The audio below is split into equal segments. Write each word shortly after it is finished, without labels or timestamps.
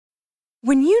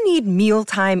When you need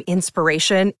mealtime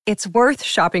inspiration, it's worth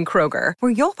shopping Kroger,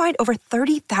 where you'll find over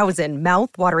 30,000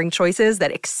 mouth-watering choices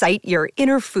that excite your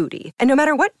inner foodie. And no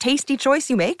matter what tasty choice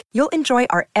you make, you'll enjoy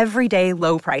our everyday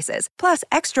low prices, plus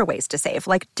extra ways to save,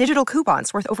 like digital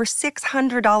coupons worth over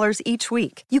 $600 each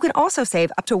week. You can also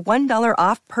save up to $1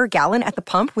 off per gallon at the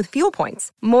pump with fuel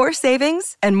points. More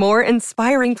savings and more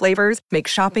inspiring flavors make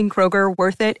shopping Kroger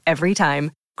worth it every time.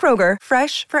 Kroger,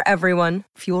 fresh for everyone.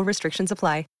 Fuel restrictions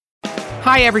apply.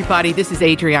 Hi, everybody. This is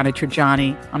Adriana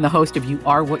Trajani. I'm the host of You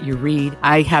Are What You Read.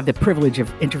 I have the privilege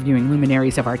of interviewing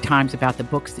luminaries of our times about the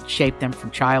books that shaped them from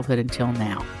childhood until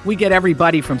now. We get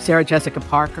everybody from Sarah Jessica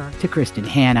Parker to Kristen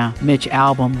Hanna, Mitch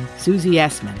Albom, Susie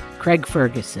Essman, Craig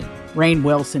Ferguson, Rainn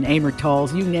Wilson, Amor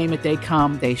Towles, you name it, they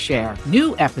come, they share.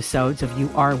 New episodes of You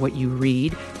Are What You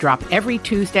Read drop every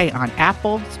Tuesday on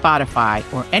Apple, Spotify,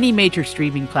 or any major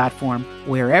streaming platform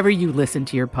wherever you listen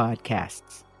to your podcasts.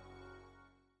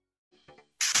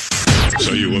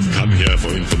 So you have come here for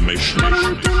information.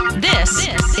 This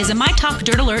is a My Talk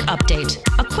Dirt Alert update.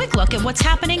 A quick look at what's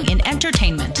happening in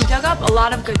entertainment. We dug up a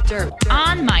lot of good dirt.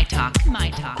 On My Talk.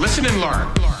 Listen and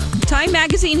learn. Time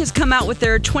Magazine has come out with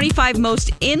their 25 most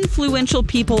influential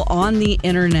people on the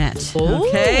internet. Ooh.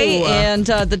 Okay, and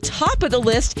the top of the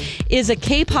list is a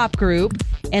K-pop group,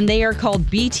 and they are called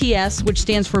BTS, which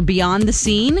stands for Beyond the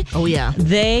Scene. Oh, yeah.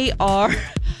 They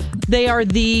are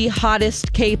the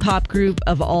hottest K-pop group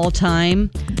of all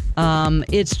time.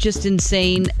 It's just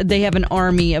insane. They have an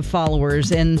army of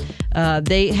followers, and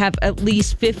they have at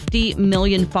least 50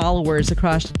 million followers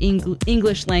across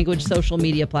English language social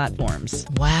media platforms.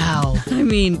 Wow. I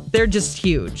mean, they're just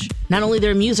huge. Not only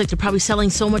their music, they're probably selling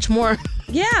so much more.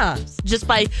 Yeah. Just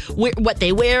by what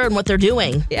they wear and what they're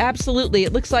doing. Absolutely.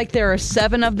 It looks like there are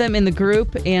 7 of them in the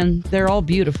group, and they're all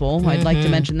beautiful. I'd like to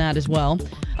mention that as well.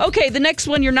 Okay, the next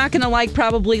one you're not going to like,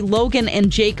 probably Logan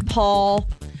and Jake Paul.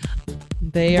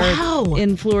 They are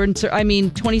influencer. I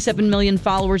mean, 27 million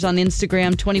followers on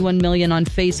Instagram, 21 million on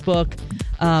Facebook.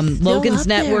 Logan's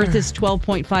net worth is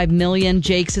 12.5 million.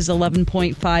 Jake's is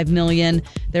 11.5 million.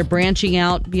 They're branching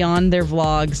out beyond their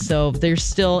vlogs, so they're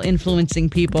still influencing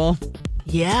people.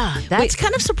 Yeah, that's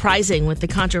kind of surprising with the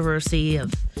controversy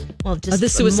of, just the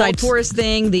Suicide Forest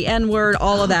thing, the N-word,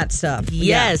 all of that stuff.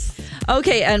 Yes. Yeah.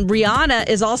 Okay, and Rihanna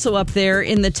is also up there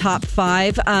in the top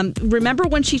 5. Remember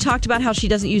when she talked about how she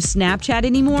doesn't use Snapchat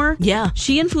anymore? Yeah.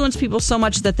 She influenced people so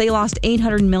much that they lost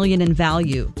 $800 million in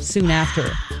value soon after.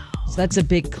 So that's a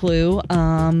big clue.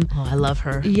 I love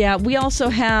her. Yeah, we also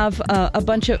have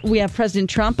we have President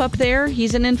Trump up there.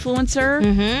 He's an influencer.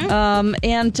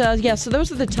 Mm-hmm. So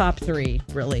those are the top 3,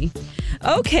 really.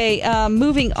 Okay,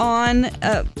 moving on.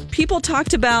 People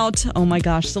talked about,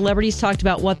 celebrities talked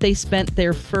about what they spent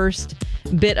their first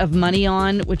bit of money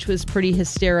on, which was pretty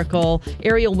hysterical.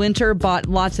 Ariel Winter bought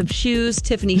lots of shoes.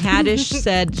 Tiffany Haddish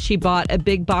said she bought a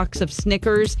big box of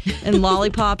Snickers and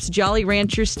lollipops, Jolly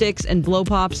Rancher sticks, and blow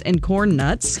pops and corn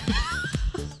nuts.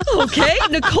 Okay,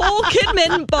 Nicole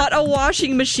Kidman bought a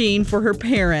washing machine for her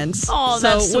parents. Oh,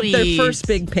 that's sweet. With their first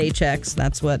big paychecks,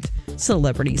 that's what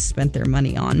celebrities spent their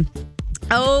money on.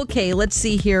 Okay, let's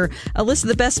see here. A list of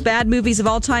the best bad movies of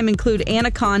all time include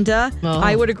Anaconda. Oh.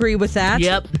 I would agree with that.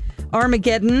 Yep.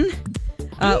 Armageddon.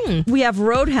 We have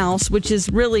Roadhouse, which is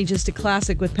really just a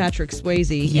classic with Patrick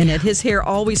Swayze in it. His hair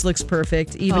always looks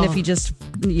perfect, even if he just,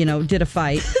 did a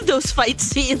fight. Those fight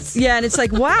scenes. Yeah, and it's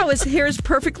like, wow, his hair is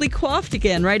perfectly coiffed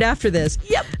again right after this.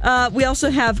 Yep. We also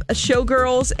have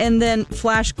Showgirls and then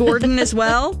Flash Gordon as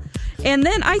well. And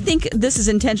then I think this is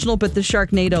intentional, but the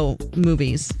Sharknado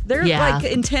movies, they're like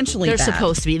intentionally They're bad.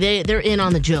 supposed to be. They're in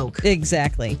on the joke.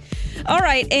 Exactly. All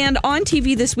right. And on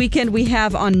TV this weekend, we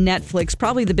have on Netflix,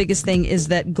 probably the biggest thing is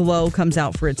that Glow comes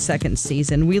out for its 2nd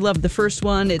season. We love the first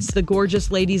one. It's the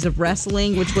Gorgeous Ladies of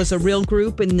Wrestling, which was a real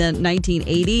group in the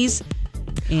 1980s.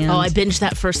 And I binged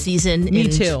that first season. Me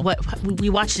too. We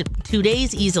watched it 2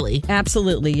 days easily.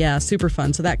 Absolutely. Yeah. Super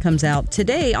fun. So that comes out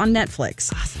today on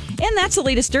Netflix. Awesome. And that's the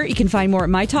latest dirt. You can find more at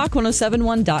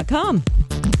mytalk1071.com.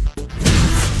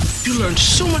 You learned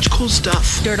so much cool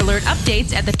stuff. Dirt Alert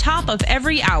updates at the top of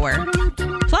every hour.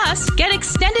 Plus, get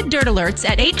extended Dirt Alerts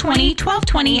at 8:20,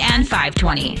 12:20, and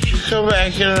 5:20. Come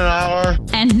back in an hour.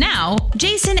 And now,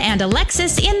 Jason and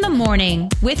Alexis in the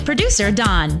morning with producer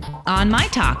Don on My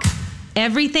Talk.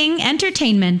 Everything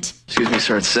entertainment. Excuse me,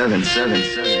 sir, it's 7.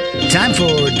 Time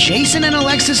for Jason and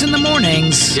Alexis in the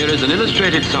mornings. Here is an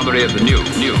illustrated summary of the news.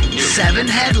 7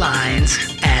 headlines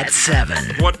at at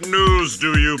 7. What news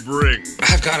do you bring?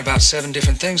 I've got about 7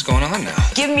 different things going on now.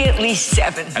 Give me at least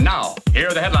 7. And now, here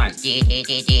are the headlines.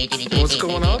 What's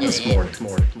going on this morning?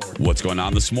 What's going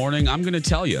on this morning? I'm going to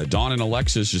tell you. Dawn and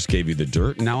Alexis just gave you the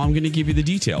dirt. Now I'm going to give you the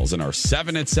details in our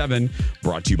 7 at 7,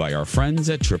 brought to you by our friends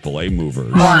at AAA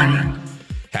Movers.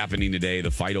 Happening today,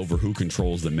 the fight over who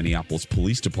controls the Minneapolis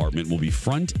Police Department will be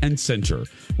front and center.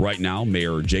 Right now,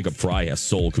 Mayor Jacob Frey has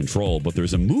sole control, but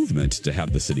there's a movement to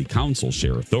have the city council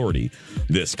share authority.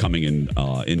 This coming in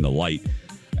the light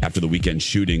after the weekend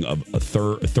shooting of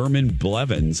Thurman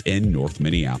Blevins in North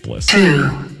Minneapolis.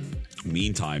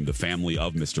 Meantime, the family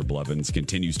of Mr. Blevins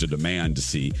continues to demand to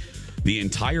see the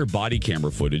entire body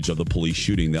camera footage of the police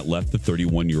shooting that left the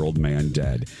 31-year-old man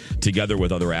dead. Together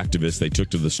with other activists, they took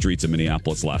to the streets of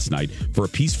Minneapolis last night for a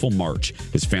peaceful march.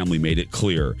 His family made it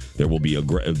clear they will be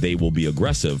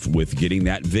aggressive with getting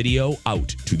that video out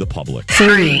to the public.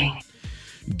 3.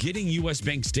 Getting U.S.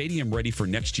 Bank Stadium ready for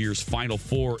next year's Final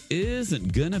Four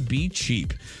isn't going to be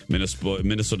cheap.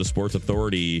 Minnesota Sports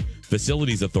Authority,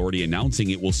 Facilities Authority announcing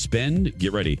it will spend,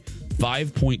 get ready,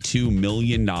 $5.2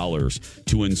 million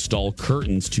to install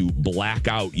curtains to black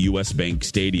out U.S. Bank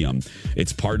Stadium.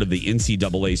 It's part of the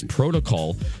NCAA's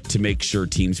protocol to make sure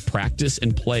teams practice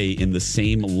and play in the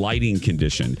same lighting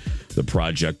condition. The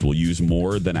project will use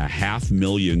more than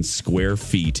 500,000 square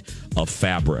feet of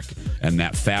fabric, and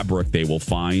that fabric they will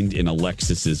find in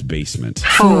Alexis's basement.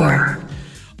 4.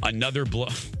 Another blow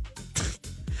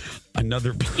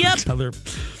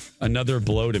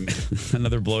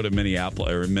to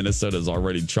Minneapolis or Minnesota's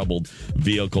already troubled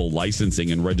vehicle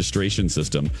licensing and registration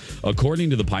system.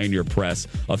 According to the Pioneer Press,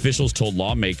 officials told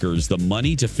lawmakers the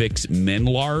money to fix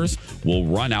MNLARS will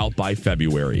run out by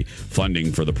February.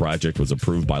 Funding for the project was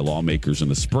approved by lawmakers in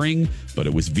the spring, but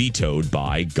it was vetoed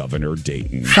by Governor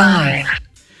Dayton. 5.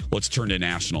 Let's turn to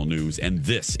national news, and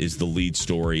this is the lead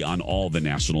story on all the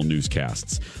national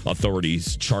newscasts.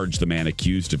 Authorities charged the man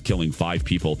accused of killing 5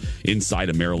 people inside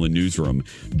a Maryland newsroom.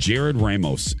 Jared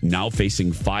Ramos, now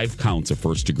facing 5 counts of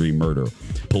first-degree murder.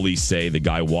 Police say the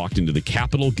guy walked into the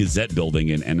Capitol Gazette building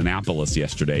in Annapolis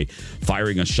yesterday,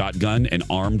 firing a shotgun and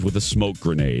armed with a smoke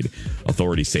grenade.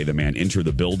 Authorities say the man entered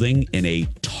the building in a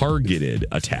targeted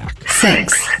attack.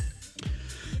 6.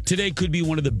 Today could be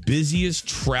one of the busiest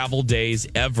travel days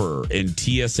ever in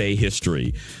TSA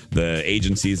history. The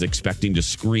agency is expecting to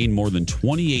screen more than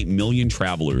 28 million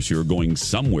travelers who are going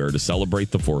somewhere to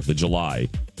celebrate the 4th of July.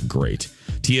 Great.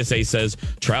 TSA says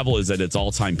travel is at its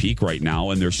all-time peak right now,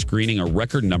 and they're screening a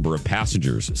record number of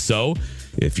passengers. So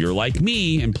if you're like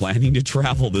me and planning to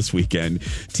travel this weekend,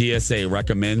 TSA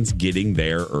recommends getting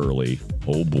there early.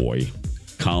 Oh, boy.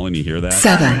 Colin, you hear that?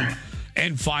 7.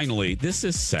 And finally, this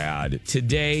is sad.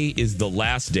 Today is the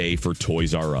last day for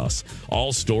Toys R Us.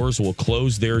 All stores will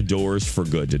close their doors for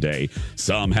good today.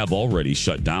 Some have already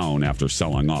shut down after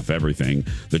selling off everything.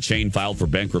 The chain filed for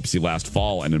bankruptcy last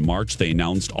fall, and in March, they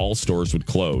announced all stores would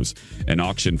close. An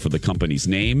auction for the company's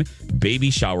name,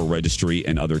 baby shower registry,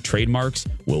 and other trademarks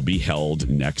will be held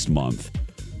next month.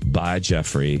 Bye,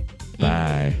 Jeffrey.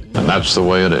 Bye. And that's the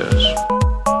way it is.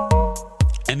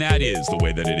 And that is the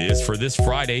way that it is for this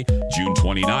Friday, June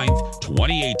 29th,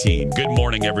 2018. Good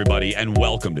morning, everybody, and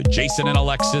welcome to Jason and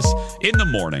Alexis in the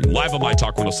Morning, live on My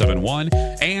Talk 107.1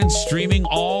 and streaming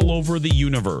all over the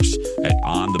universe and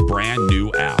on the brand new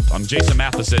app. I'm Jason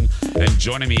Matheson, and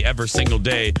joining me every single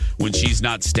day when she's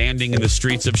not standing in the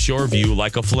streets of Shoreview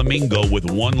like a flamingo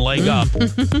with one leg up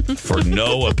for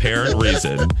no apparent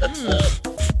reason.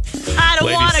 I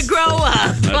don't want to grow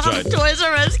up. That's I'm right. a Toys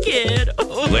R Us kid.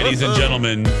 Ladies and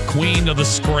gentlemen, queen of the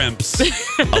scrimps,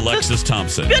 Alexis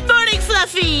Thompson. Good morning,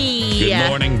 Fluffy. Good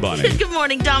morning, Bunny. Good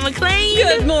morning, Don McClain.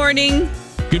 Good morning.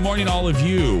 Good morning, all of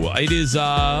you. It is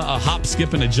a hop,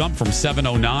 skip, and a jump from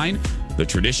 7:09. The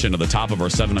tradition of the top of our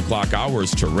 7 o'clock hour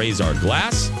is to raise our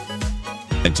glass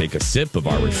and take a sip of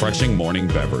our refreshing morning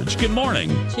beverage. Good morning.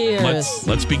 Cheers.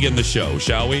 Let's begin the show,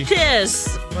 shall we?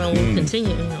 Cheers. Well, we'll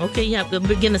continue. Okay, yeah, we'll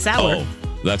begin this hour. Oh,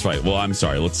 that's right. Well, I'm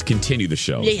sorry. Let's continue the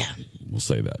show. Yeah. We'll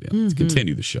say that. Yeah. Let's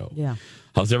continue the show. Yeah.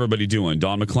 How's everybody doing?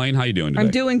 Don McClain, how you doing today?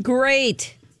 I'm doing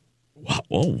great. Wow.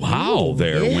 Oh, wow.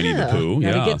 There, yeah. Winnie the Pooh.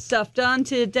 Gotta get stuff done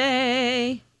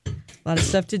today. A lot of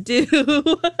stuff to do. Yep.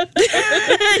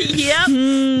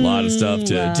 A lot of stuff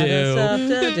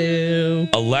to do.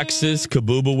 Alexis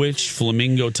Kabubowicz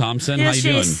Flamingo Thompson, Yes, how you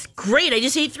doing? yes. Great. I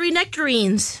just ate 3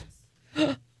 nectarines.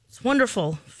 It's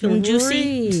wonderful. Feeling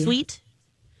juicy, sweet.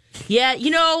 Yeah,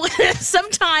 you know,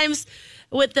 sometimes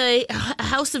with a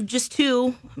house of just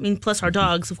 2, I mean, plus our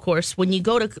dogs, of course, when you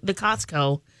go to the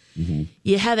Costco,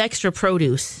 you have extra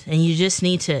produce and you just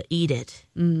need to eat it.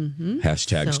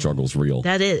 Hashtag struggles real.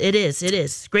 That is, it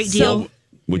is. Great deal.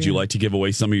 Would you like to give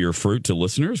away some of your fruit to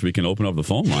listeners? We can open up the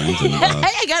phone lines. And,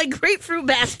 I got a grapefruit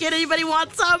basket. Anybody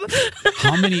want some?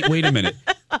 wait a minute.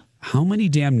 How many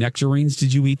damn nectarines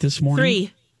did you eat this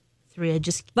morning? 3. I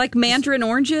just like mandarin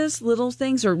oranges, little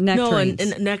things, or nectarines?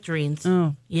 No, and nectarines.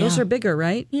 Oh, yeah. Those are bigger,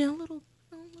 right? Yeah, a little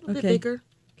bit bigger.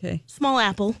 Okay. Small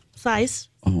apple size.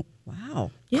 Oh,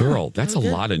 wow. Yeah, girl, that's a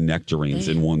lot of nectarines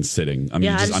in one sitting. I mean,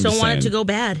 I just don't want it to go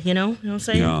bad. You know what I'm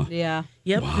saying? Yeah.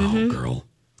 Yep. Wow, girl.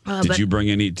 Did you bring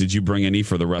any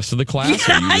for the rest of the class?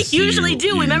 Yeah, I usually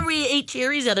do. Remember we ate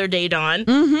cherries the other day, Dawn?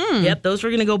 Mm-hmm. Yep, those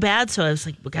were going to go bad. So I was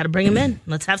like, we got to bring them in.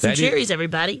 Let's have some cherries,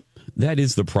 everybody. That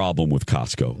is the problem with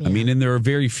Costco. Yeah. I mean, and there are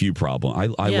very few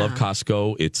problems. I love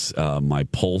Costco. It's my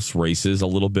pulse races a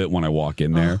little bit when I walk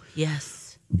in there. Oh,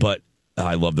 yes. But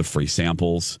I love the free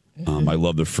samples. I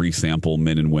love the free sample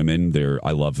men and women.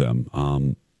 I love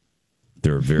them.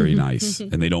 They're very nice,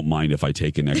 and they don't mind if I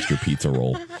take an extra pizza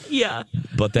roll. Yeah.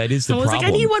 But that is the problem. I was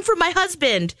like, I need one for my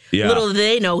husband. Yeah. Little do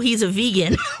they know he's a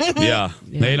vegan. Yeah.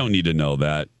 They don't need to know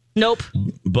that. Nope.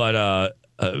 But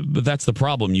that's the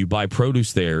problem. You buy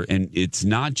produce there, and it's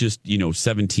not just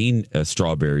 17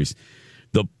 strawberries.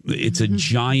 It's a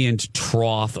giant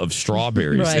trough of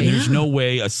strawberries, Right. and there's no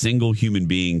way a single human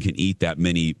being can eat that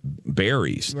many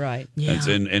berries. Right. Yeah.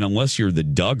 And unless you're the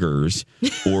Duggars,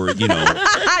 or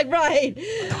Right.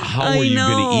 how are you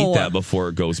going to eat that before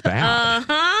it goes bad?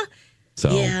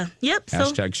 So yeah. Yep.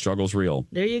 Hashtag struggles real.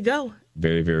 There you go.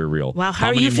 Very, very real. Wow. How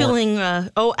are you feeling?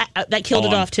 That killed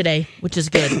it off today, which is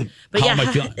good. But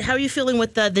how are you feeling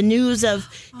with the news of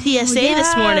TSA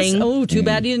this morning? Oh, too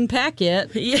bad you didn't pack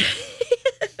yet. Yeah.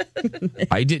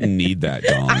 I didn't need that,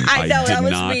 Dawn. I know, did that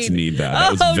was not mean. need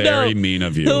that. That was very mean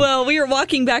of you. Well, we were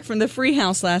walking back from the free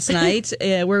house last night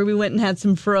where we went and had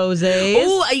some frozes.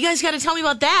 Oh, you guys got to tell me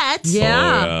about that.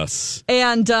 Yeah. Oh, yes.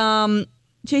 And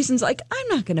Jason's like, I'm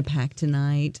not going to pack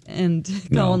tonight. And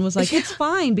Colin was like, it's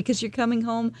fine because you're coming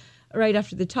home right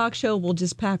after the talk show. We'll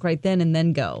just pack right then and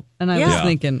then go. And I was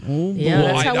thinking, oh, yeah,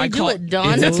 that's how we do it,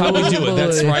 Dawn. That's how we do it.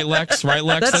 That's right, Lex. Right,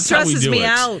 Lex. That stresses me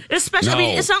out. Especially, I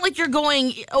mean, it's not like you're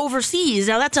going overseas.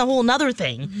 Now, that's a whole nother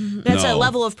thing. That's a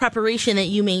level of preparation that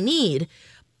you may need.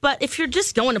 But if you're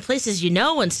just going to places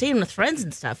and staying with friends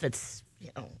and stuff, it's,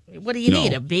 what do you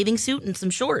need? A bathing suit and some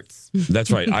shorts.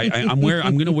 That's right. I'm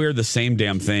going to wear the same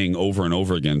damn thing over and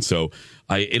over again. So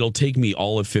it'll take me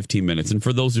all of 15 minutes. And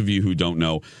for those of you who don't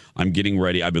know, I'm getting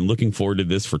ready. I've been looking forward to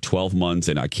this for 12 months,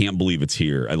 and I can't believe it's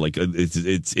here.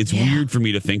 It's weird for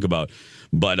me to think about.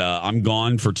 But I'm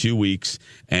gone for 2 weeks,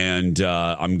 and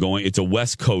I'm going. It's a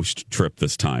West Coast trip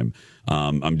this time.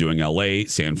 I'm doing L.A.,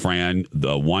 San Fran,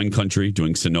 the wine country,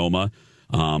 doing Sonoma.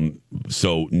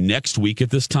 So next week at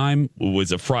this time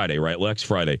was a Friday, right, Lex?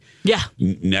 Friday. Yeah.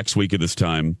 Next week at this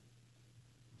time,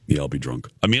 I'll be drunk.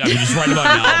 I mean, just right about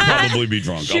now, I'll probably be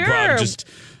drunk. Sure.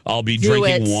 I'll be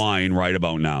drinking wine right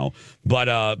about now. But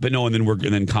no, and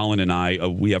then Colin and I,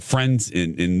 we have friends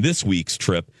in this week's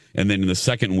trip, and then in the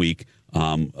second week,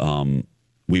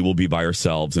 we will be by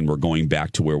ourselves, and we're going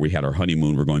back to where we had our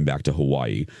honeymoon. We're going back to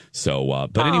Hawaii. So,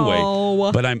 but anyway,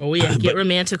 get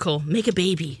romantical, make a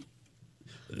baby.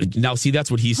 Now, see,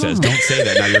 that's what he says. Don't say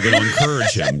that. Now you're going to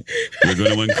encourage him. You're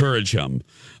going to encourage him.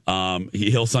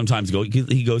 He'll sometimes go.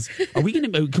 He goes, "Are we going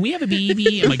to? Can we have a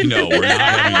baby?" I'm like, "No, we're not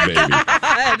having a baby."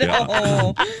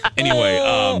 Yeah.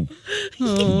 Anyway,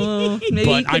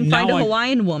 maybe you can find a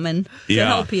Hawaiian woman to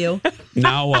help you.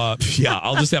 Now,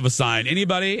 I'll just have a sign.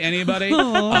 Anybody?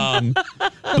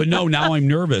 But no, now I'm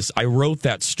nervous. I wrote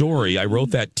that story. I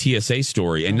wrote that TSA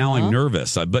story, and now I'm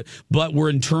nervous. But we're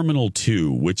in Terminal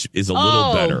 2, which is a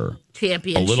little better.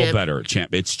 Championship. A little better.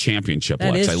 It's championship.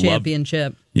 That Lex. is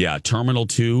championship. Terminal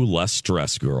 2, less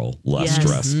stress, girl. Less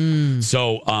stress.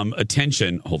 So,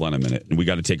 attention. Hold on a minute. We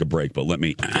got to take a break, but let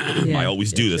me. I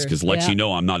always do this because Lex,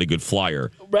 I'm not a good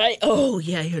flyer. Right. Oh,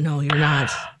 yeah, you're not.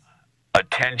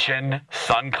 Attention,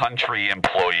 Sun Country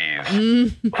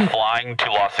employees flying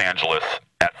to Los Angeles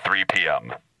at 3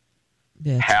 p.m.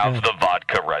 Have the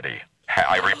vodka ready.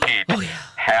 I repeat,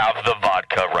 have the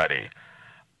vodka ready.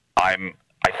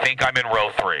 I think I'm in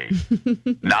row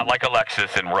 3. Not like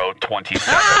Alexis in row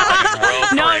 27. I'm in row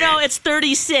 3. No, it's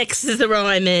 36 is the row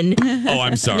I'm in. Oh,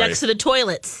 I'm sorry. Next to the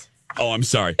toilets. Oh, I'm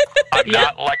sorry. I'm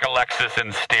not like Alexis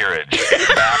in steerage.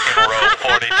 Back in row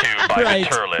 42 by the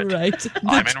turlet. Right.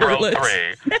 I'm in row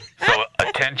 3. So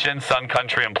attention, Sun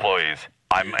Country employees.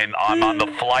 I'm on the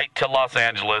flight to Los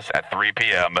Angeles at 3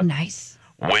 p.m. Nice.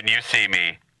 When you see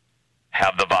me,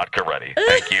 have the vodka ready.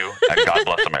 Thank you, and God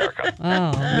bless America.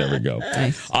 Oh, there we go.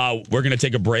 Nice. We're going to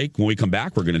take a break. When we come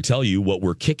back, we're going to tell you what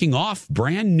we're kicking off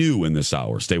brand new in this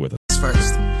hour. Stay with us.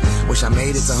 First. Wish I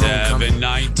made it to homecoming.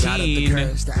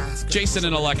 7:19. Jason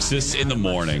and Alexis in the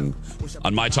morning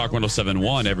on My Talk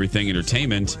 107.1, Everything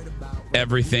Entertainment,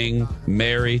 Everything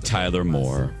Mary Tyler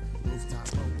Moore.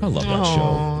 I love that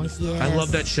show. Yes. I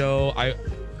love that show.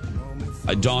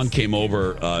 Dawn came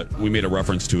over. We made a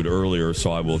reference to it earlier,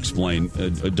 so I will explain.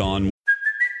 Dawn.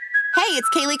 Hey, it's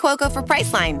Kaylee Cuoco for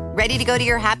Priceline. Ready to go to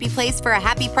your happy place for a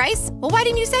happy price? Well, why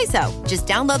didn't you say so? Just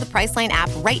download the Priceline app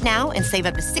right now and save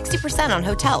up to 60% on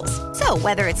hotels. So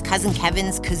whether it's Cousin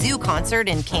Kevin's Kazoo Concert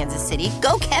in Kansas City,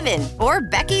 go Kevin, or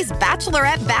Becky's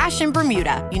Bachelorette Bash in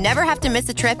Bermuda, you never have to miss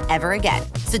a trip ever again.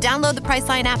 So download the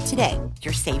Priceline app today.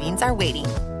 Your savings are waiting.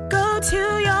 Go to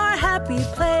your happy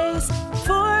place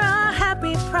for a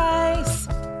happy price.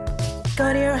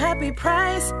 Go to your happy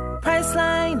price,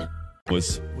 Priceline.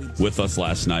 Was with us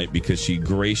last night because she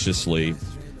graciously,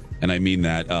 and I mean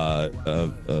that,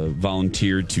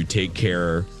 volunteered to take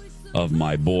care of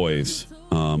my boys,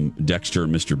 Dexter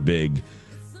and Mr. Big,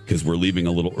 because we're leaving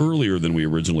a little earlier than we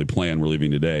originally planned. We're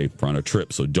leaving today for on a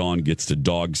trip, so Dawn gets to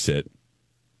dog sit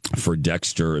for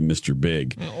Dexter and Mr.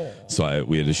 Big. So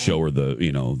we had to show her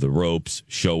the ropes,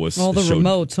 show us all the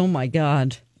remotes. Oh my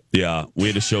God. Yeah, we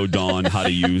had to show Dawn how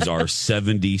to use our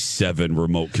 77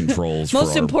 remote controls.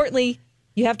 Most importantly,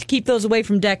 you have to keep those away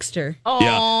from Dexter.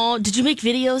 Oh, Did you make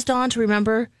videos, Dawn, to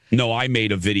remember? No, I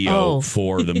made a video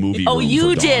for the movie room. Oh,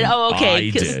 you did? Oh,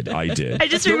 okay. I did. I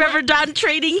just remember Dawn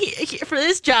training for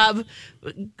this job.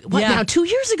 Now? 2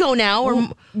 years ago now? Or a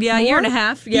year and a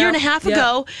half. Year and a half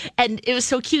ago. And it was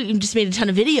so cute. You just made a ton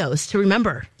of videos to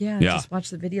remember. Yeah. Just watch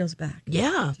the videos back.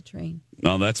 Yeah. To train.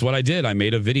 No, that's what I did. I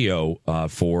made a video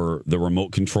for the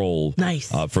remote control.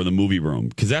 Nice. For the movie room.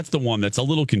 Because that's the one that's a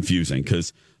little confusing.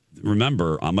 Because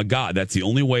remember, I'm a guy. That's the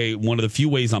only way, one of the few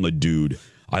ways I'm a dude.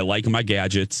 I like my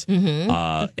gadgets,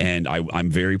 and I'm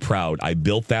very proud. I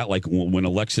built that like when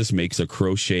Alexis makes a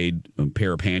crocheted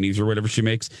pair of panties or whatever she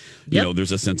makes. You know,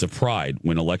 there's a sense of pride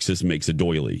when Alexis makes a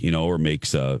doily, or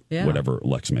makes whatever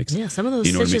Lex makes. Yeah, some of those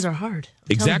stitches are hard.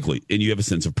 Exactly, and you have a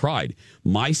sense of pride.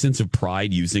 My sense of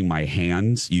pride using my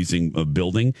hands, using a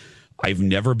building, I've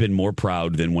never been more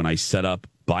proud than when I set up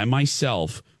by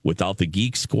myself without the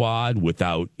Geek Squad,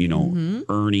 without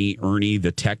Ernie,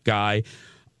 the tech guy.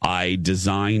 I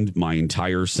designed my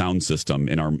entire sound system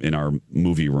in our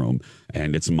movie room,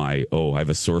 and it's I have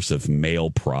a source of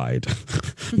male pride.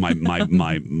 my what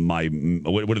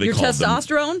do they Your call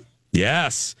testosterone? them?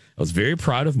 Yes, I was very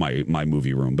proud of my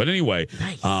movie room. But anyway,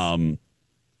 nice.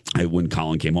 When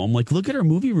Colin came home, I'm like, look at our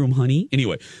movie room, honey.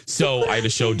 Anyway, so I had to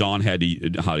show Dawn how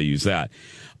to use that.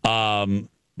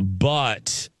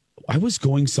 But I was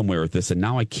going somewhere with this, and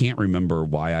now I can't remember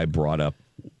why I brought up.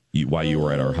 Why you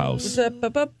were at our house. Yeah, I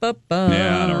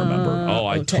don't remember. Oh,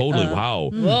 I totally, wow.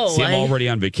 Whoa, See, I'm already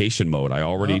on vacation mode. I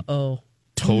already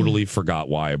totally forgot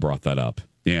why I brought that up.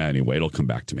 Yeah, anyway, it'll come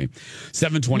back to me.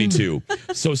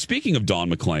 7:22. So speaking of Dawn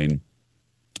McClain,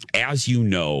 as you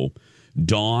know,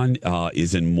 Dawn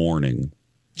is in mourning.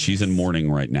 She's in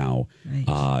mourning right now.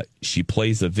 Right. She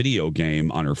plays a video game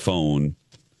on her phone.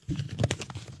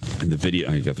 And the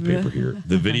video, I got the paper here.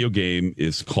 The video game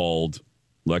is called...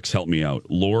 Lex, help me out.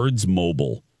 Lords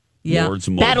Mobile. Yeah. Lords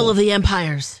Mobile. Battle of the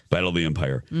Empires. Battle of the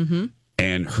Empire. Mm-hmm.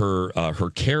 And her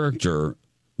character,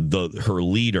 her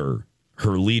leader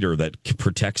that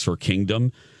protects her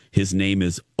kingdom, his name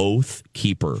is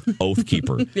Oathkeeper.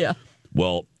 Oathkeeper. Yeah.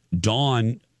 Well,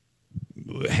 Dawn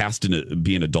has to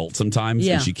be an adult sometimes,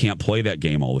 and she can't play that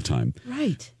game all the time.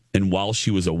 Right. And while she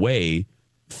was away,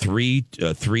 three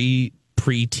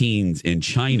preteens in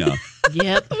China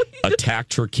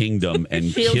attacked her kingdom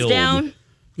and killed down.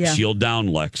 Shield down,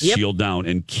 Lex. Shield down,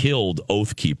 and killed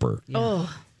Oathkeeper.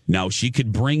 Oh. Now she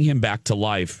could bring him back to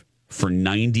life for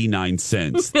 99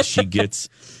 cents.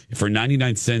 For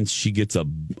 99 cents, she gets a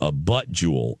butt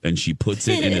jewel, and she puts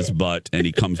it in his butt, and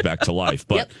he comes back to life.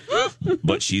 But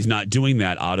but she's not doing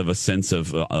that out of a sense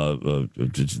of the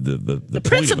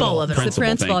principle of it. It's the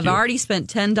principle. I've already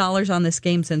spent $10 on this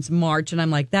game since March, and I'm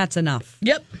like, that's enough.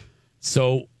 Yep.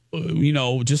 So,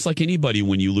 just like anybody,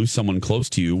 when you lose someone close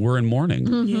to you, we're in mourning.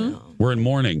 Mm-hmm. Yeah. We're in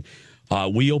mourning.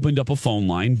 We opened up a phone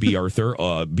line. B. Arthur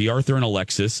and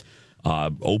Alexis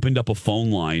opened up a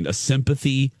phone line, a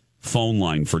sympathy phone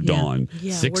line for Dawn.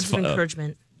 Yeah, words of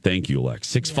encouragement. Thank you, Lex.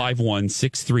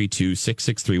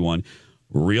 651-632-6631.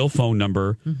 Real phone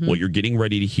number. Mm-hmm. What you're getting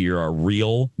ready to hear are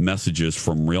real messages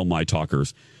from real My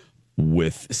Talkers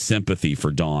with sympathy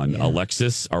for Dawn. Yeah.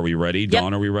 Alexis, are we ready? Yep.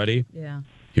 Dawn, are we ready? Yeah.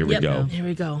 Here we go. Here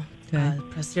we go. Okay.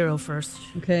 Press 0 first.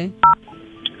 Okay.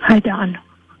 Hi, Dawn.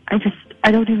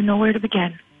 I don't even know where to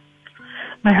begin.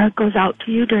 My heart goes out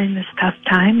to you during this tough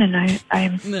time, and I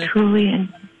am truly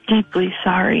and deeply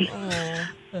sorry.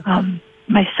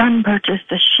 My son purchased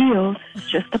a shield,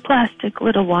 just a plastic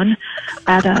little one,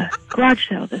 at a garage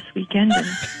sale this weekend,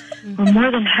 and we're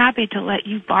more than happy to let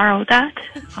you borrow that.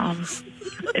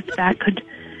 If that could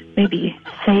maybe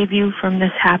save you from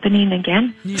this happening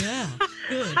again. Yeah,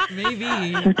 good,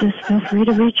 maybe. So just feel free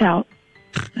to reach out.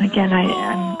 Again,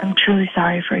 I'm truly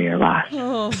sorry for your loss.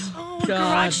 Oh, God.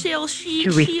 Garage sale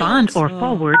To respond or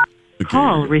forward,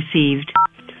 call received.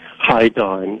 Hi,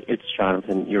 Dawn. It's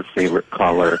Jonathan, your favorite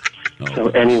caller. So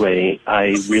anyway,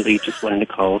 I really just wanted to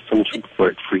call some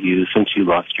support for you since you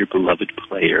lost your beloved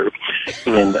player.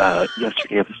 And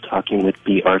yesterday I was talking with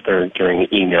B. Arthur during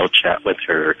an email chat with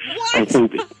her. What? I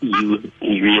think that you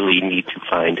really need to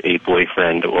find a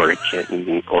boyfriend or a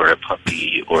kitten or a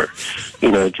puppy or,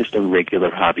 just a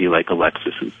regular hobby like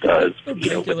Alexis does, with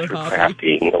her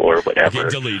crafting or whatever. Okay,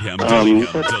 delete him. Delete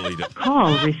him.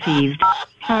 Call received.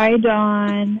 Hi,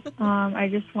 Dawn. I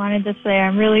just wanted to say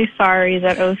I'm really sorry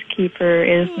that Oathkeeper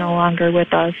is no longer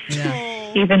with us,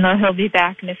 even though he'll be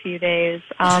back in a few days.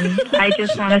 I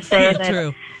just want to say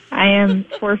that I am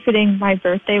forfeiting my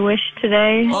birthday wish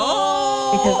today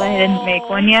because I didn't make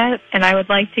one yet, and I would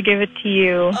like to give it to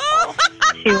you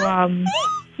to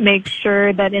make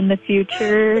sure that in the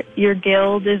future your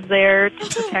guild is there to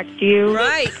protect you.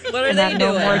 Right. What are and they that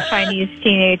doing? no more Chinese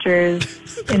teenagers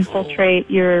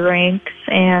infiltrate your ranks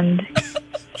and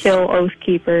kill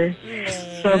Oathkeeper.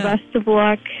 So best of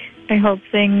luck. I hope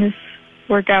things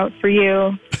work out for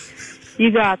you. You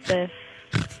got this.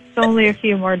 It's only a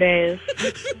few more days.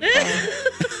 So,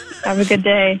 have a good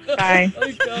day. Bye.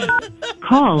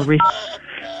 Call received.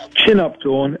 Chin up,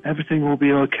 Dawn. Everything will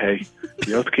be okay.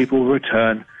 The Oathkeeper will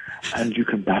return, and you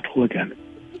can battle again.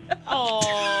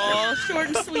 Oh, short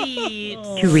and sweet.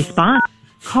 To respond,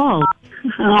 call.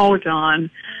 Oh,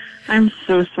 Dawn. I'm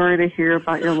so sorry to hear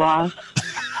about your loss.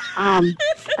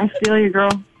 I feel you,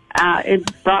 girl.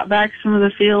 It brought back some of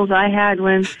the feels I had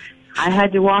when I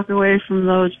had to walk away from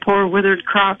those poor withered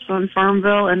crops on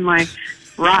Farmville and my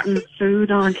rotten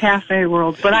food on Cafe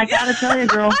World. But I gotta tell you,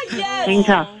 girl, hang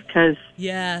tough, because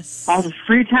all the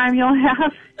free time you'll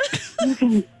have, you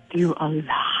can do a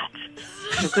lot.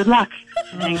 So good luck.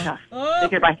 Hang tough.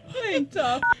 Take care, bye. Hang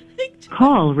tough.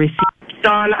 Call received.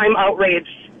 Dawn, I'm outraged.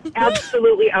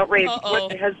 Absolutely outraged.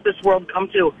 What has this world come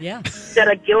to? Yeah.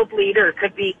 That a guild leader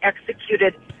could be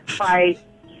executed by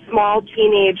small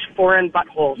teenage foreign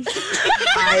buttholes.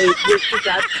 I wish you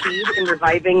Godspeed in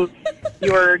reviving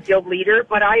your guild leader,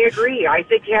 but I agree. I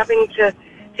think having to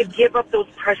give up those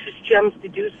precious gems to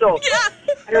do so.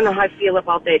 I don't know how I feel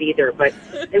about that either, but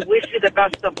I wish you the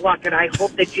best of luck, and I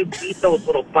hope that you beat those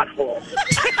little buttholes.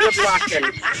 Good luck, and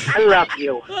I love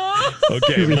you.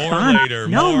 Okay, more later.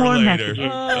 No more later. messages. To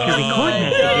record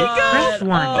messages, press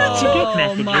 1. To get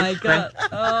messages, press...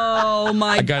 Oh,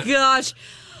 my gosh.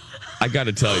 I got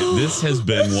to tell you, this has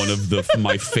been one of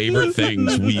my favorite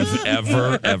things we've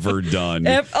ever done.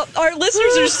 Our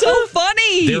listeners are so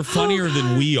funny. They're funnier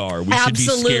than we are. We should be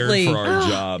scared for our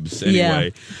jobs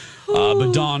anyway.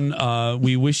 But Dawn,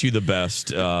 we wish you the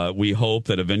best. We hope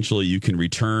that eventually you can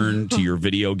return to your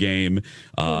video game.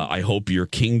 I hope your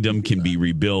kingdom can be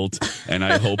rebuilt, and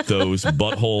I hope those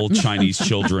butthole Chinese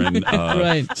children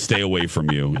stay away from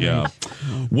you. Yeah.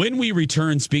 When we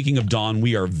return, speaking of Dawn,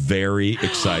 we are very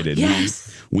excited.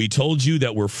 Yes. We told you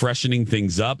that we're freshening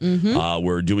things up.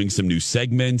 We're doing some new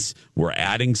segments. We're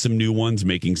adding some new ones,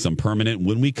 making some permanent.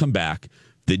 When we come back,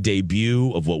 the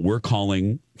debut of what we're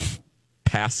calling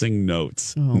Passing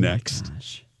Notes next.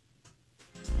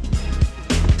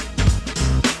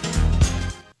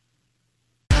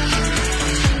 All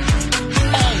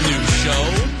new show,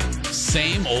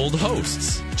 same old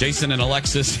hosts. Jason and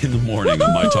Alexis in the morning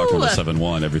on My Talk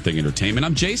 1071, Everything Entertainment.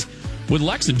 I'm Jace with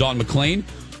Lex and Dawn McClain.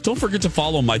 Don't forget to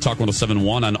follow My Talk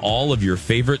 1071 on all of your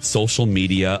favorite social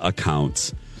media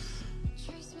accounts.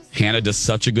 Hannah does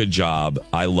such a good job.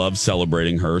 I love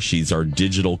celebrating her. She's our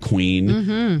digital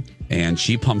queen. And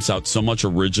she pumps out so much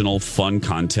original, fun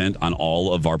content on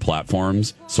all of our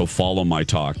platforms. So follow My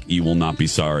Talk. You will not be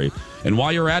sorry. And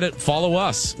while you're at it, follow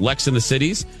us. Lex in the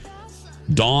Cities,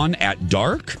 Dawn at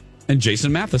Dark, and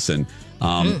Jason Matheson.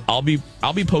 I'll be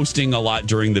posting a lot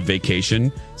during the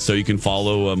vacation, so you can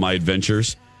follow my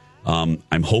adventures.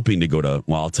 I'm hoping to go to,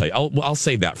 well, I'll tell you, I'll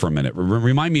save that for a minute.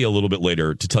 Remind me a little bit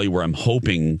later to tell you where I'm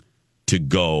hoping to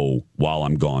go while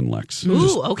I'm gone, Lex.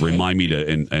 Ooh, okay. Remind me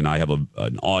to, and I have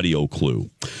an audio clue.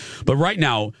 But right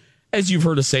now, as you've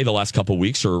heard us say the last couple of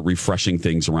weeks, are refreshing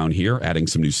things around here, adding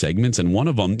some new segments. And one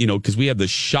of them, because we had the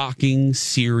shocking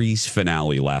series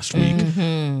finale last week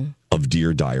of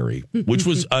Dear Diary, which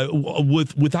was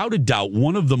without a doubt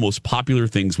one of the most popular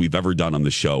things we've ever done on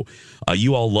the show.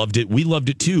 You all loved it. We loved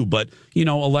it too. But,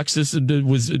 Alexis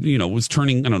was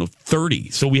turning, 30.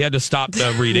 So we had to stop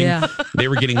reading. Yeah. They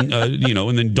were getting,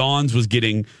 and then Dawn's was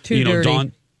getting, too dirty.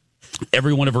 Dawn,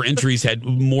 every one of her entries had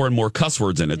more and more cuss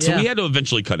words in it. So we had to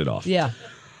eventually cut it off. Yeah.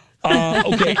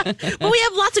 Okay. Well, we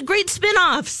have lots of great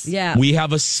spinoffs. Yeah. We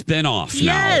have a spinoff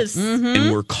now. Yes. Mm-hmm.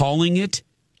 And we're calling it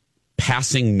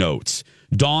Passing Notes.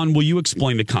 Dawn, will you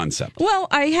explain the concept? Well,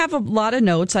 I have a lot of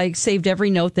notes. I saved every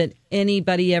note that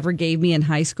anybody ever gave me in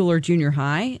high school or junior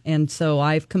high. And so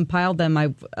I've compiled them.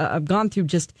 I've gone through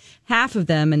just half of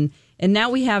them. And now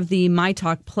we have the My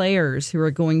Talk players who are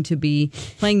going to be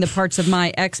playing the parts of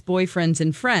my ex-boyfriends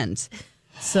and friends.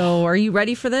 So are you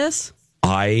ready for this?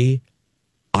 I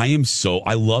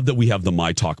love that we have the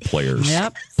My Talk players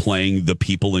playing the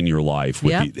people in your life.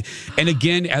 And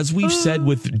again, as we've said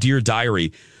with Dear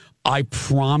Diary, I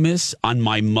promise on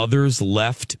my mother's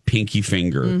left pinky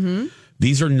finger,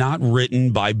 these are not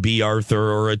written by B. Arthur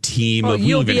or a team of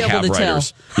you'll be able to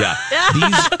writers. Tell.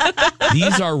 Yeah,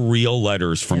 these are real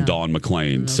letters from Dawn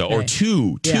McClain. So, or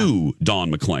to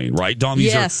Dawn McClain, right? Dawn,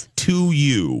 these are to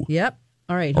you. Yep.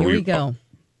 All right, here we go.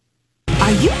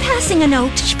 Are you passing a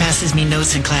note? She passes me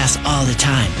notes in class all the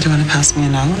time. Do you want to pass me a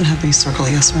note and have me circle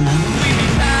yes or no?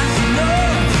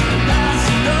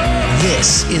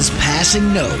 This is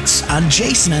Passing Notes on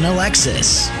Jason and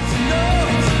Alexis.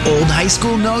 Old high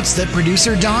school notes that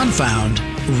producer Dawn found,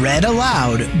 read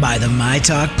aloud by the My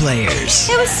Talk players.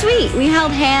 It was sweet. We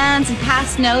held hands and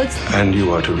passed notes. And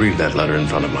you are to read that letter in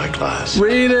front of my class.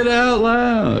 Read it out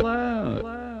loud.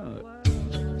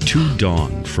 To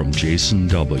Dawn from Jason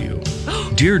W.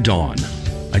 Dear Dawn,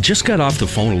 I just got off the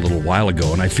phone a little while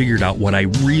ago and I figured out what I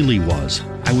really was.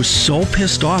 I was so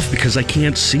pissed off because I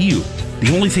can't see you.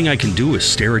 The only thing I can do is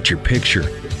stare at your picture.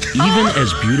 Even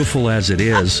as beautiful as it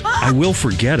is, I will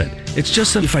forget it. It's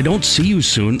just that if I don't see you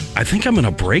soon, I think I'm going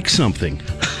to break something.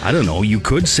 I don't know, you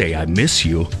could say I miss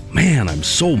you. Man, I'm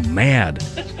so mad.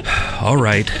 All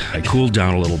right, I cooled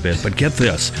down a little bit, but get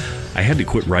this. I had to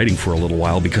quit writing for a little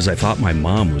while because I thought my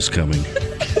mom was coming.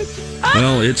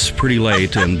 Well, it's pretty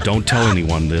late, and don't tell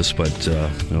anyone this, but,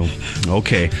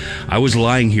 okay. I was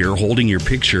lying here holding your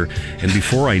picture, and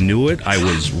before I knew it, I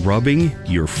was rubbing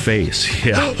your face.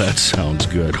 Yeah, that sounds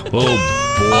good. Oh, boy.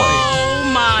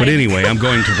 Oh, my. But anyway, I'm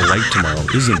going to the lake tomorrow.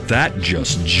 Isn't that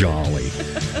just jolly?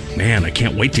 Man, I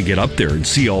can't wait to get up there and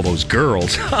see all those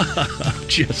girls.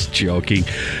 Just joking.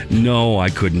 No, I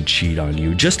couldn't cheat on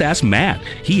you. Just ask Matt.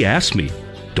 He asked me.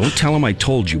 Don't tell him I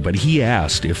told you, but he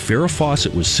asked if Farrah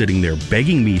Fawcett was sitting there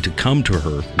begging me to come to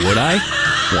her. Would I?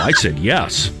 Well, I said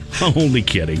yes. Only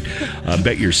kidding. I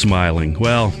bet you're smiling.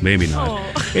 Well, maybe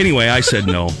not. Anyway, I said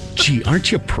no. Gee,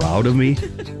 aren't you proud of me?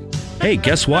 Hey,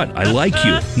 guess what? I like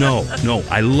you. No,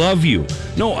 I love you.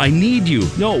 No, I need you.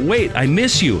 No, wait, I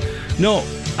miss you. No,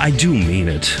 I do mean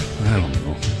it. I don't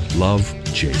know. Love,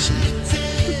 Jason.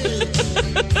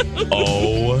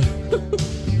 Oh,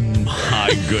 my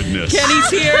goodness. Kenny's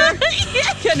here.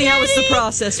 Kenny, how was the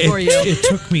process for you? It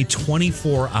took me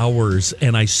 24 hours,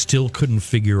 and I still couldn't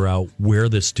figure out where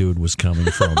this dude was coming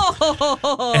from.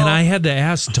 And I had to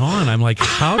ask Dawn, I'm like,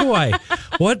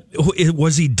 what?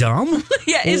 Was he dumb?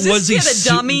 Yeah, is this kid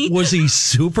a dummy? Was he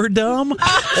super dumb?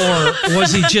 Or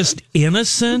was he just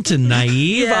innocent and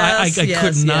naive? Yes, I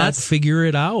could not figure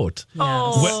it out. Yes.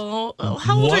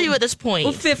 How old are you at this point?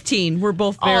 Well, 15. We're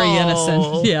both very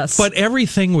innocent. Yes. But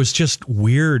everything was just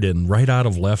weird and right out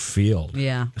of left field.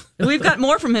 Yeah. We've got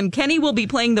more from him. Kenny will be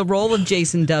playing the role of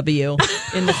Jason W.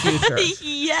 in the future.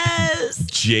 Yes.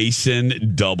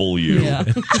 Jason W. Yeah.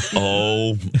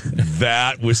 Oh,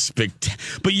 that was spectacular.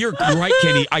 But you're right,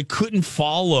 Kenny. I couldn't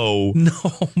follow. No,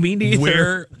 me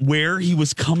neither. Where he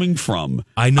was coming from.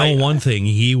 I know one thing.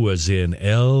 He was in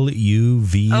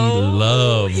LUV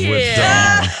Love with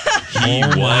Dawn.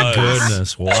 My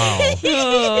goodness.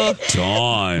 Wow.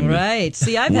 Dawn. Right.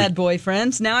 See, I've had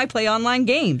boyfriends. Now I play online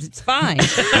games. It's fine.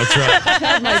 That's right. I've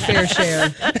had my fair share.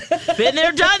 Been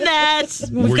there, done that.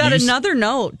 We've got another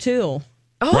note, too.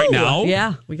 Right now?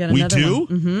 Yeah, we got another one. We do?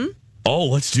 Mm-hmm. Oh,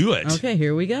 let's do it. Okay,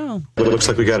 here we go. It looks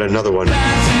like we got another one. Oh,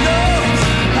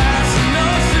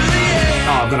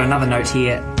 I've got another note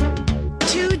here.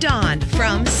 To Dawn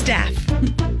from Steph.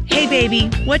 Hey, baby,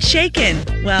 what's shaking?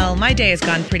 Well, my day has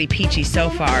gone pretty peachy so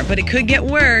far, but it could get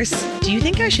worse. Do you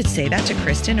think I should say that to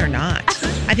Kristen or not?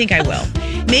 I think I will.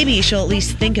 Maybe she'll at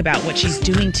least think about what she's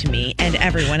doing to me and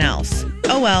everyone else.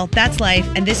 Oh, well, that's life,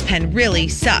 and this pen really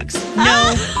sucks.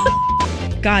 No.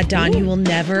 God, Dawn, you will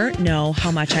never know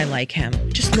how much I like him.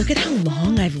 Just look at how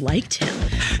long I've liked him.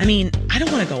 I mean, I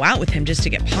don't want to go out with him just to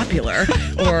get popular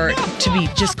or to be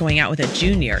just going out with a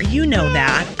junior. You know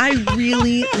that. I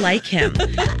really like him.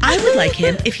 I would like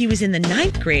him if he was in the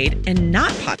 9th grade and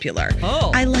not popular.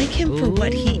 Oh. I like him for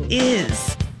what he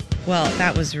is. Well,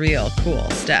 that was real cool,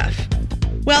 Steph.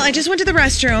 Well, I just went to the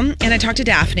restroom and I talked to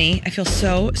Daphne. I feel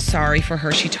so sorry for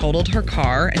her. She totaled her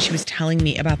car and she was telling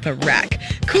me about the wreck.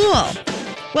 Cool.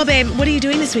 Well, babe, what are you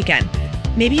doing this weekend?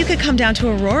 Maybe you could come down to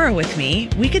Aurora with me.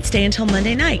 We could stay until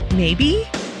Monday night. Maybe?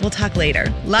 We'll talk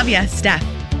later. Love ya, Steph.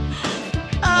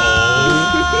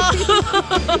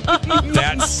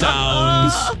 That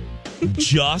sounds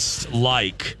just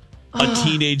like a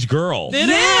teenage girl. It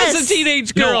is a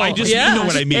teenage girl. No, I just you know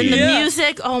what I mean. And the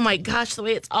music, oh my gosh, the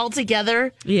way it's all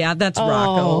together. Yeah, that's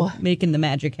Rocco making the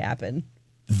magic happen.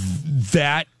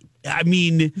 That, I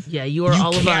mean, yeah, you are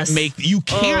all of us. You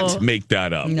can't make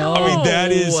that up. No. I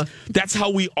mean, that's how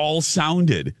we all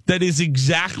sounded. That is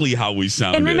exactly how we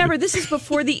sounded. And remember, this is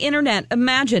before the internet.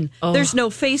 Imagine, there's no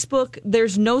Facebook,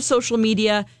 there's no social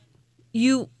media.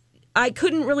 I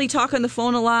couldn't really talk on the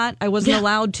phone a lot. I wasn't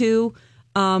allowed to.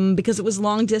 Because it was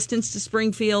long distance to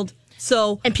Springfield.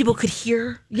 And people could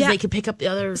hear. Yeah. They could pick up the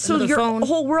other your phone.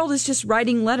 whole world is just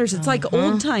writing letters. It's like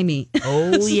old timey.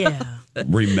 Oh, yeah.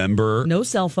 Remember? No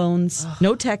cell phones,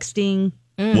 no texting.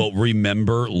 Well,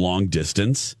 remember long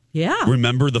distance? Yeah.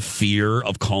 Remember the fear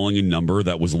of calling a number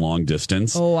that was long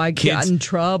distance? Oh, I got in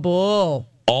trouble.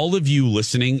 All of you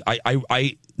listening,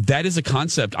 I that is a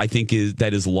concept I think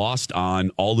that is lost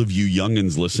on all of you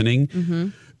youngins listening. Mm-hmm.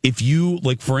 If you,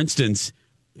 like, for instance,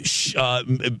 I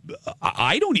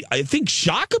think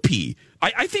Shakopee.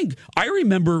 I think I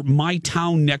remember my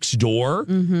town next door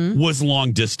was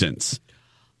long distance.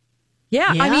 Yeah,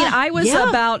 I mean, I was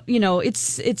about,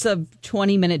 it's a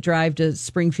 20-minute drive to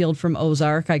Springfield from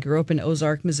Ozark. I grew up in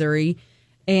Ozark, Missouri.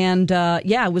 And,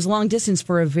 it was long distance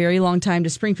for a very long time to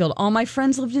Springfield. All my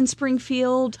friends lived in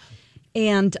Springfield.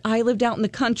 And I lived out in the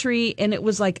country, and it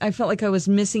was like I felt like I was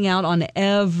missing out on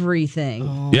everything.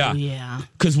 Oh, yeah.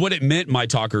 Because what it meant,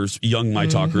 young my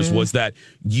talkers, was that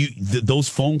those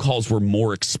phone calls were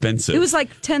more expensive. It was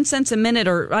like 10 cents a minute,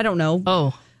 or I don't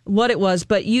know what it was.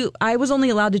 But I was only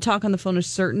allowed to talk on the phone a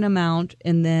certain amount,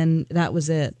 and then that was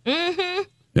it. Mm-hmm.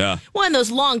 Yeah. Well, and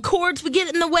those long cords would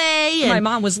get in the way. And my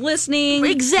mom was listening.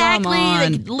 Exactly.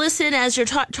 They could listen as you're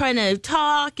trying to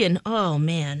talk, and oh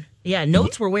man. Yeah,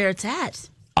 notes were where it's at.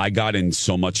 I got in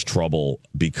so much trouble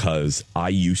because I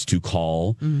used to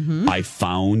call. Mm-hmm. I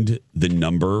found the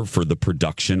number for the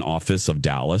production office of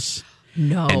Dallas.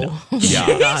 No. And,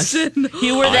 yeah. Gosh.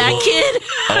 You were that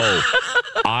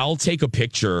kid? I'll take a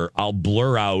picture. I'll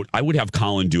blur out. I would have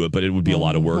Colin do it, but it would be a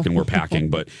lot of work and we're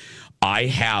packing. But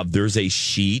there's a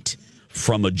sheet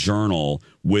from a journal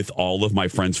with all of my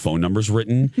friends' phone numbers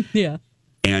written. Yeah.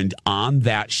 And on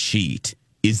that sheet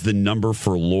is the number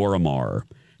for Lorimar.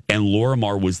 And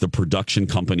Lorimar was the production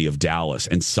company of Dallas.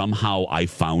 And somehow I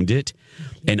found it.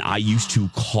 And I used to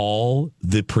call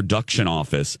the production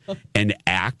office and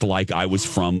act like I was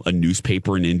from a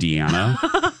newspaper in Indiana.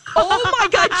 Oh my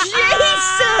God,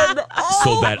 Jason!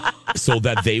 So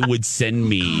that they would send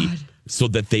me... So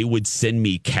that they would send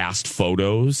me cast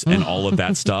photos and all of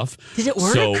that stuff. Did it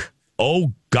work?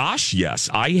 Oh gosh, yes.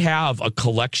 I have a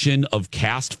collection of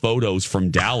cast photos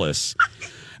from Dallas.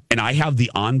 And I have the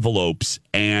envelopes,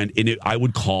 and I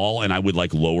would call, and I would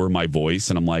like lower my voice,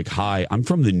 and I'm like, "Hi, I'm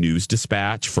from the News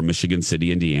Dispatch from Michigan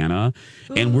City, Indiana,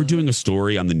 and we're doing a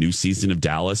story on the new season of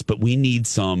Dallas, but we need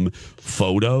some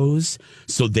photos."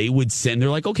 So they would send. They're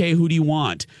like, "Okay, who do you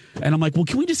want?" And I'm like, "Well,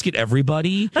 can we just get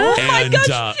everybody?" Oh my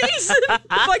gosh, Jason! If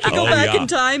I could go back in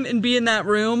time and be in that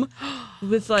room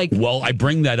with like, well, I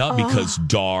bring that up because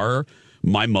Dar.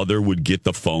 My mother would get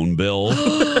the phone bill.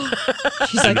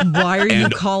 She's like, why are you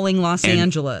calling Los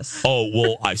Angeles? Oh,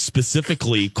 well, I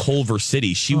specifically Culver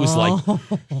City. She was like...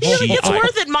 It's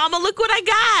worth it, Mama. Look what I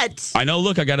got. I know.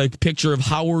 Look, I got a picture of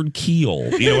Howard Keel.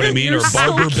 You know what I mean? Or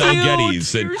Barbara Bell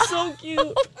Geddes. You're so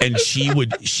cute. And she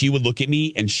would look at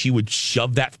me and she would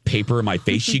shove that paper in my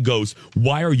face. She goes,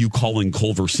 "Why are you calling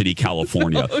Culver City,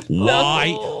 California?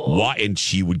 Why? Why?" And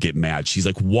she would get mad. She's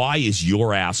like, "Why is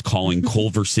your ass calling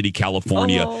Culver City,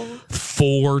 California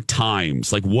 4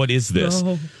 times? Like, what is this?"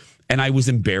 And I was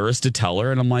embarrassed to tell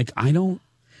her. And I'm like,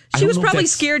 She was probably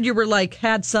scared you were like,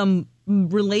 had some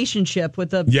relationship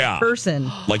with a person.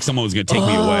 Like someone was going to take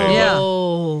me away.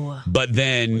 Yeah. But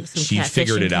then she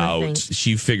figured it out.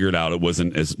 She figured out it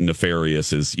wasn't as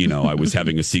nefarious as, I was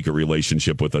having a secret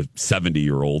relationship with a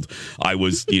 70-year-old. I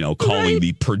was, calling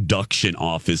the production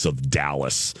office of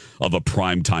Dallas of a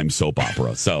primetime soap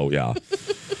opera. So, yeah.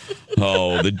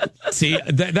 Oh,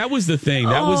 that was the thing.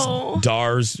 That was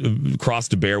Dar's cross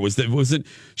to bear. Wasn't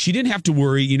she didn't have to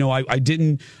worry. You know, I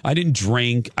didn't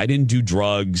drink. I didn't do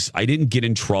drugs. I didn't get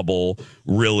in trouble.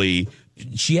 Really,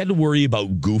 she had to worry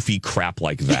about goofy crap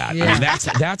like that. Yeah. I mean,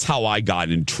 that's how I got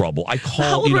in trouble. I called.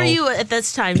 How old were you at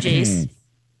this time, Jace?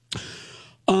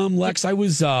 Lex, I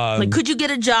was like, could you get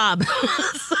a job?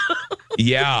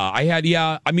 Yeah, I had.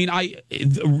 Yeah, I mean,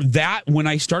 that when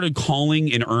I started calling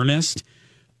in earnest,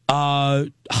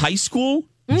 high school,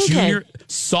 junior,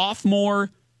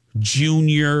 sophomore,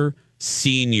 junior,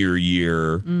 senior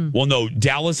year. Well, no,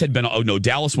 Dallas had been. Oh no,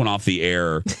 Dallas went off the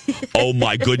air. Oh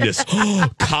my goodness,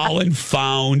 Colin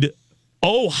found.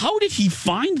 Oh, how did he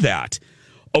find that?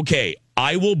 Okay,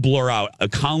 I will blur out.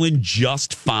 Colin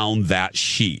just found that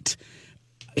sheet.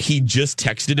 He just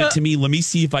texted it to me. Let me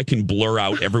see if I can blur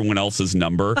out everyone else's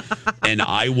number, and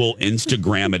I will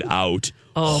Instagram it out.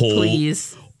 Oh,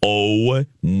 please. Oh,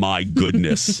 my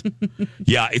goodness.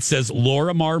 Yeah, it says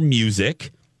Lorimar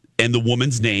Music, and the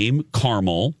woman's name,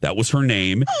 Carmel. That was her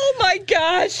name. Oh, my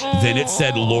gosh. Then it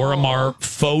said Lorimar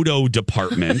Photo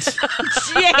Department.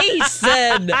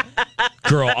 Jason.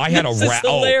 Girl, I had This is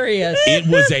hilarious. It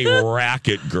was a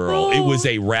racket, girl. It was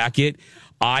a racket.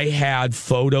 I had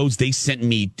photos they sent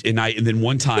me, and then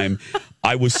one time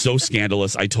I was so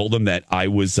scandalous. I told them that I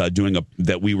was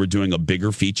that we were doing a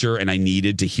bigger feature, and I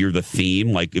needed to hear the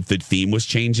theme. Like if the theme was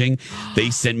changing,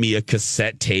 they sent me a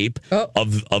cassette tape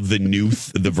of the new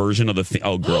the version of the theme.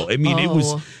 Oh, girl! I mean, it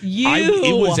was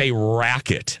it was a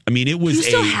racket. I mean, it was. You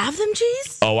still have them,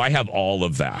 Jeez? Oh, I have all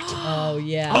of that. Oh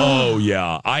yeah. Oh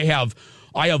yeah, I have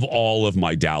all of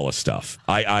my Dallas stuff.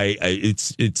 I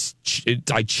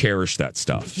cherish that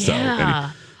stuff.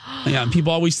 Yeah. So and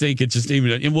people always think it's just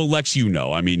Lex, you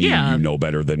know. I mean, you know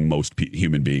better than most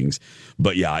human beings.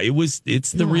 But yeah,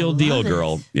 it's the real deal,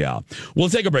 girl. Yeah. We'll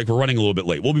take a break. We're running a little bit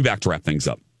late. We'll be back to wrap things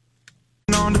up.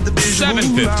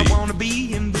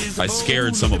 7:50. I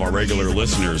scared some of our regular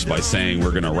listeners by saying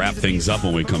we're going to wrap things up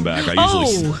when we come back.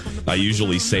 I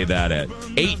usually say that at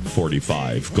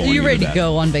 8:45. Are you ready to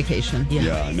go on vacation?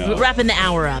 Yeah, I know. We're wrapping the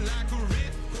hour up.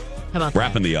 How about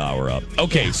wrapping the hour up?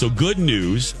 Okay, so good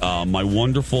news. My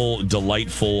wonderful,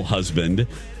 delightful husband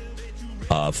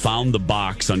found the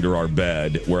box under our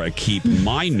bed where I keep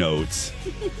my notes,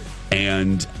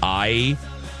 and I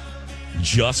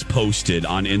just posted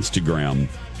on Instagram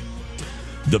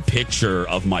the picture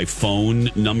of my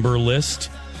phone number list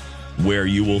where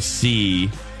you will see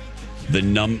the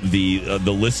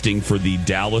listing for the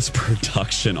Dallas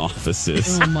production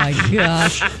offices. Oh my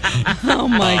gosh. Oh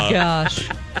my gosh.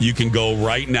 You can go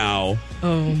right now.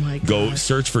 Oh my gosh. Go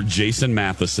search for Jason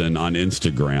Matheson on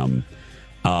Instagram.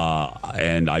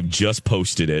 And I've just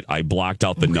posted it. I blocked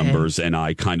out the numbers and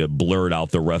I kind of blurred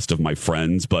out the rest of my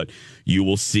friends, but you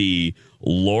will see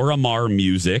Lorimar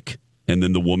Music, and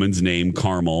then the woman's name,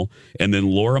 Carmel, and then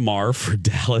Lorimar for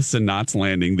Dallas and Knots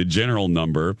Landing, the general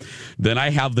number. Then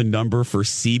I have the number for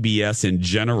CBS in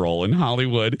general in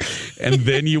Hollywood. And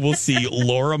then you will see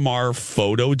Lorimar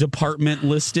Photo Department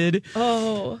listed.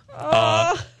 And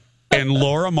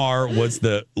Lorimar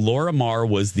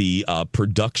was the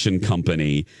production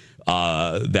company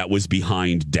that was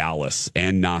behind Dallas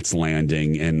and Knots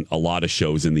Landing and a lot of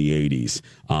shows in the 80s.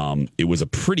 It was a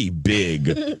pretty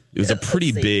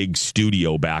big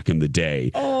studio back in the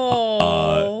day.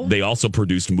 They also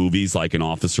produced movies like An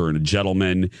Officer and a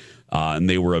Gentleman, and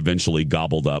they were eventually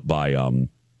gobbled up by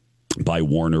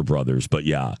Warner Brothers. But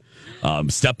yeah,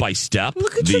 Step by Step.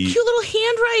 Look at your cute little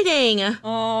handwriting.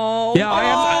 Oh,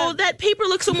 yeah. That paper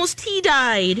looks almost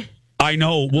tea-dyed. I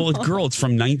know. Well, girl, it's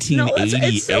from 1988.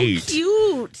 It's so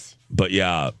cute. But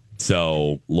yeah,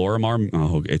 so Lorimar,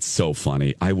 it's so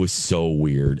funny. I was so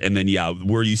weird. And then, yeah,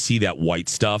 where you see that white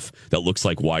stuff that looks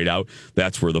like whiteout,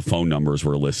 that's where the phone numbers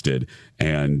were listed.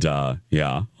 And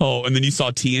yeah. Oh, and then you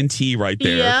saw TNT right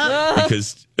there. Yeah.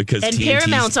 Because and TNT's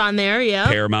Paramount's on there, yeah.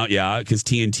 Paramount, yeah, because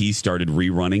TNT started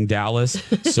rerunning Dallas.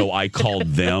 So I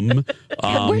called them.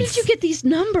 Where did you get these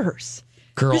numbers?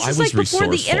 Girl, this is I was like before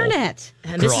resourceful. the internet.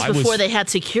 And this is before they had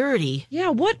security. Yeah,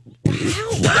 what?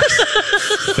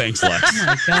 Thanks, Lex. Oh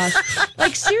my gosh.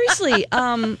 Like seriously,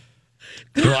 girl,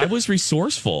 I was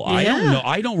resourceful. Yeah. I don't know.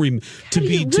 I don't remember.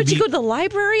 Did you go to the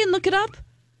library and look it up?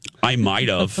 I might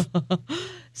have.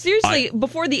 Seriously,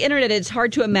 before the internet, it's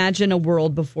hard to imagine a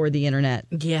world before the internet.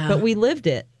 Yeah. But we lived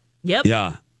it. Yep.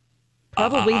 Yeah.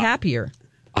 Probably happier.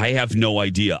 I have no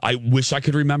idea. I wish I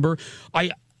could remember.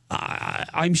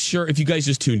 I'm sure if you guys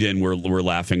just tuned in, we're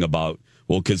laughing about,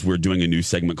 because we're doing a new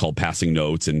segment called Passing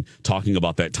Notes and talking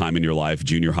about that time in your life,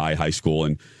 junior high, high school.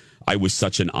 And I was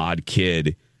such an odd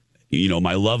kid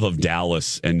my love of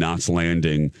Dallas and Knots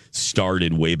Landing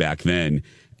started way back then.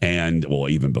 And well,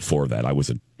 even before that, I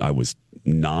was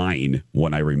 9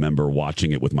 when I remember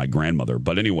watching it with my grandmother.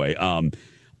 But anyway,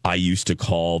 I used to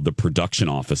call the production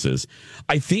offices.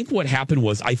 I think what happened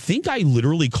was I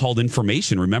literally called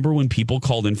information. Remember when people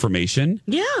called information?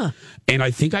 Yeah. And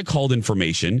I think I called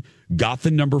information, got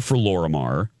the number for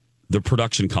Lorimar, the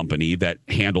production company that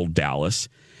handled Dallas,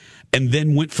 and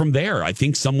then went from there. I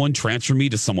think someone transferred me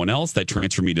to someone else that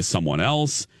transferred me to someone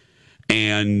else.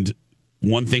 And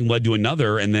one thing led to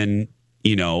another. And then,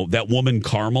 that woman,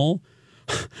 Carmel,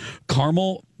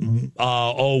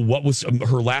 what was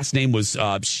her last name was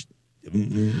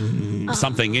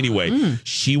something. Anyway,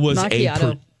 she was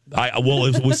Macchiato.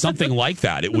 it was something like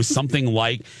that. It was something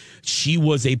like she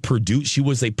was a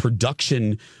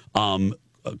production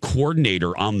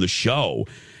coordinator on the show.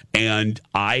 And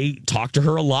I talked to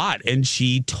her a lot, and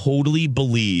she totally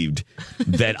believed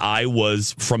that I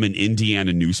was from an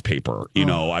Indiana newspaper.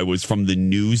 I was from the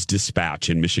News Dispatch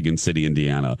in Michigan City,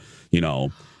 Indiana. I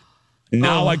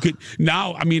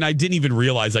didn't even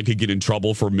realize I could get in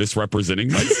trouble for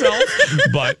misrepresenting myself,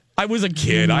 but I was a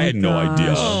kid. I had no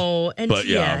idea. Oh, and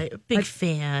big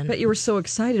fan. But you were so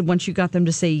excited once you got them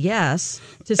to say yes,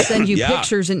 to send you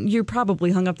pictures, and you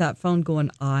probably hung up that phone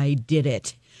going, I did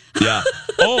it. Yeah.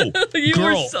 Oh, you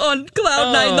girl. were on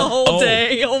cloud nine the whole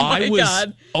day. Oh, my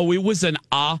God. Oh, it was an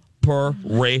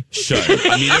operation.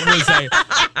 I mean, it was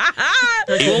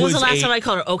What was the last time I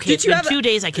called her? Okay, it's been 2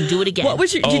 days. I can do it again. What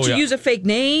was your? Did you use a fake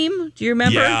name? Do you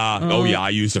remember? Yeah. Oh, yeah. I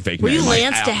used a fake name. Were you like,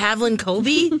 Lance de Havilland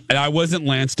Colby? And I wasn't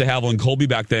Lance de Havilland Colby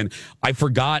back then. I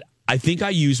forgot. I think I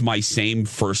used my same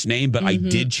first name, but I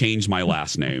did change my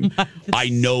last name. I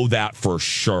know that for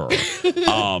sure.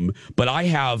 But I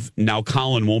have now.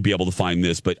 Colin won't be able to find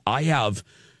this, but I have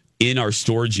in our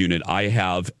storage unit. I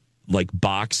have like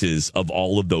boxes of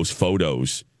all of those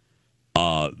photos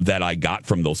that I got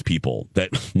from those people. That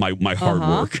my hard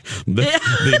work,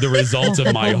 the results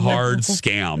of my hard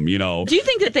scam. Do you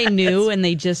think that they knew and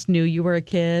they just knew you were a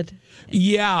kid?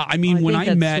 Yeah, I mean, when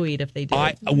I met, sweet if they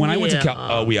did. When I went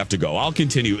to we have to go. I'll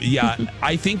continue. Yeah,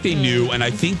 I think they knew, and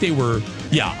I think they were.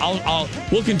 Yeah,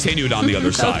 we'll continue it on the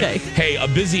other side. Okay. Hey, a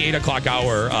busy 8 o'clock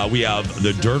hour. We have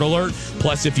the Dirt Alert.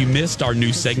 Plus, if you missed our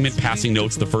new segment, Passing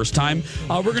Notes, the first time,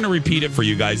 we're going to repeat it for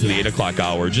you guys in the 8 o'clock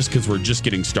hour, just because we're just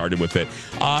getting started with it,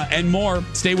 and more.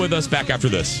 Stay with us. Back after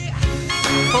this.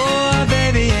 Oh,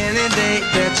 baby, any day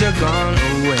that you're gone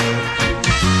away.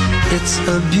 It's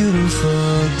a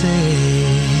beautiful day.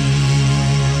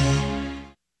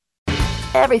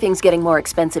 Everything's getting more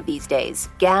expensive these days.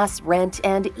 Gas, rent,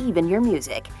 and even your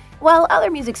music. While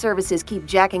other music services keep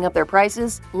jacking up their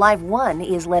prices, Live One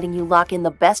is letting you lock in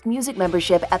the best music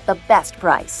membership at the best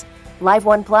price. Live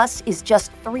One Plus is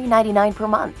just $3.99 per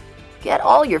month. Get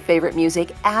all your favorite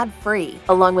music ad-free,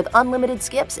 along with unlimited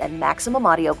skips and maximum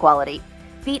audio quality.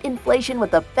 Beat inflation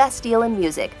with the best deal in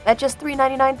music at just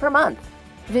 $3.99 per month.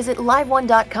 Visit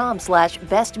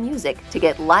liveone.com/bestmusic to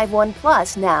get Live One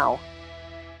Plus now.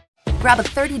 Grab a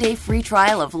 30-day free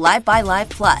trial of Live by Live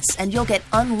Plus, and you'll get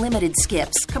unlimited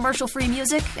skips, commercial-free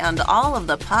music, and all of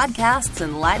the podcasts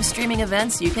and live streaming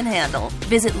events you can handle.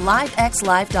 Visit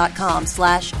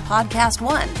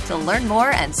livexlive.com/podcast1 to learn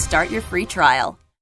more and start your free trial.